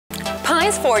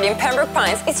Pines Ford in Pembroke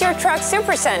Pines is your truck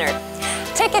supercenter.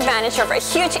 Take advantage of a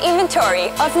huge inventory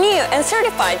of new and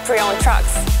certified pre-owned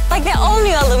trucks, like the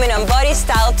all-new aluminum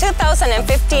body-style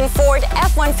 2015 Ford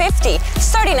F-150,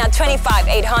 starting at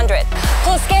 $25,800.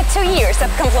 Plus, get 2 years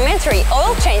of complimentary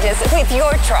oil changes with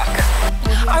your truck.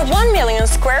 Our 1 million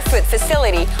square foot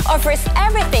facility offers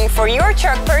everything for your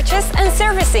truck purchase and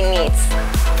servicing needs.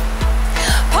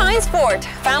 Pines Ford,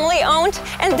 family-owned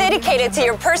and dedicated to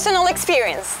your personal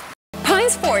experience.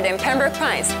 Pines Ford en Pembroke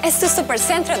Pines es tu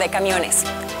supercentro de camiones,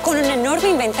 con un enorme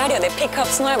inventario de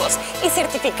pickups nuevos y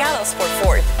certificados por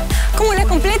Ford, como la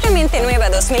completamente nueva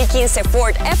 2015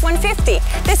 Ford F-150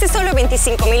 desde solo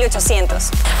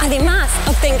 $25,800. Además,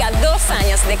 obtenga 2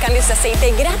 años de cambios de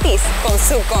aceite gratis con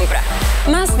su compra.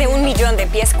 Más de 1 millón de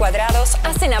pies cuadrados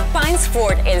hacen a Pines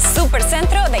Ford el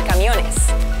supercentro de camiones.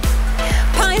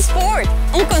 Pines Ford,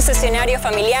 un concesionario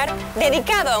familiar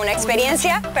dedicado a una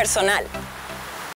experiencia personal.